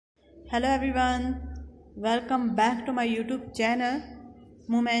Hello everyone, welcome back to my YouTube channel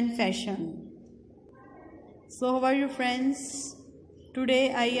Women Fashion. So how are you friends?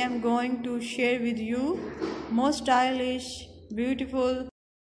 Today I am going to share with you most stylish, beautiful,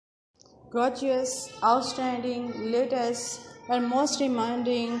 gorgeous, outstanding, latest and most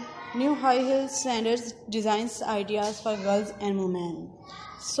demanding new high heel sandals designs ideas for girls and women.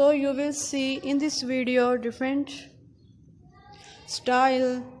 So you will see in this video different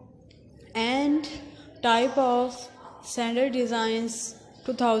style and type of sandal designs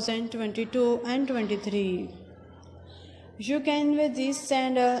 2022 and 23. You can wear this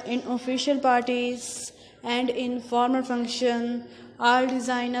sandal in official parties and in formal function. All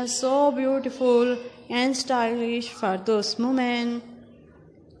designs are so beautiful and stylish for those women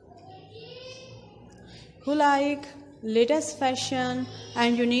who like latest fashion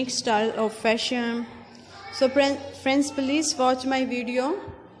and unique style of fashion. So friends, please watch my video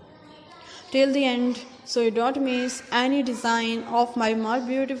till the end so you don't miss any design of my more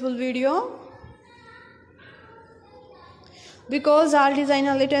beautiful video, because all design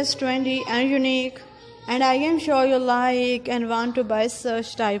are latest, trendy and unique, and I am sure you like and want to buy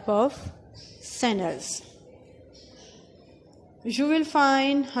such type of sandals. You will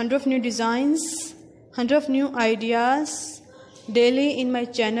find 100 of new designs, 100 of new ideas daily in my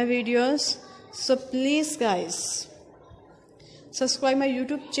channel videos. So please guys, subscribe my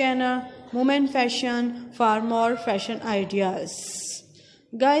YouTube channel Women Fashion for more fashion ideas.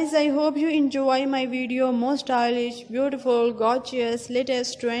 Guys, I hope you enjoy my video. Most stylish, beautiful, gorgeous,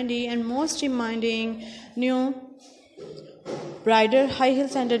 latest, trendy and most demanding new bridal high heel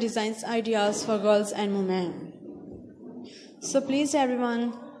sandal designs ideas for girls and women. So please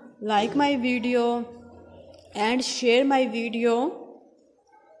everyone, like my video and share my video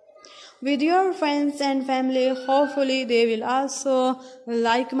with your friends and family. Hopefully they will also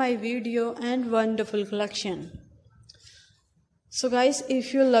like my video and wonderful collection. So guys,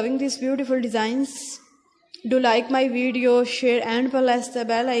 if you're loving these beautiful designs, do like my video, share and press the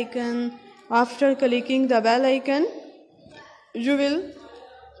bell icon. After clicking the bell icon, you will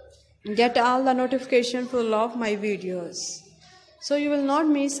get all the notification full of my videos, so you will not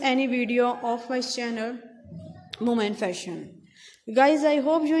miss any video of my channel Women Fashion. Guys, I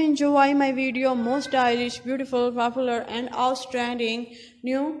hope you enjoy my video. Most stylish, beautiful, popular and outstanding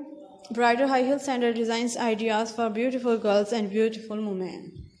new bridal high heel sandal designs ideas for beautiful girls and beautiful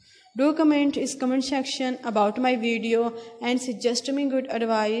women. Do comment in comment section about my video and suggest me good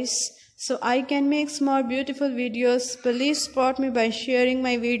advice so I can make more beautiful videos. Please support me by sharing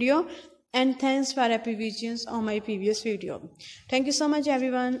my video, and thanks for happy visions on my previous video. Thank you so much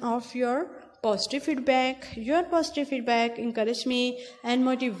everyone of your positive feedback. Your positive feedback encourage me and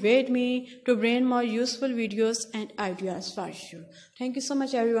motivate me to bring more useful videos and ideas for you. Thank you so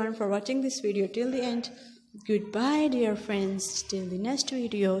much everyone for watching this video till the end. Goodbye dear friends, till the next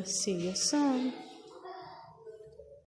video. See you soon.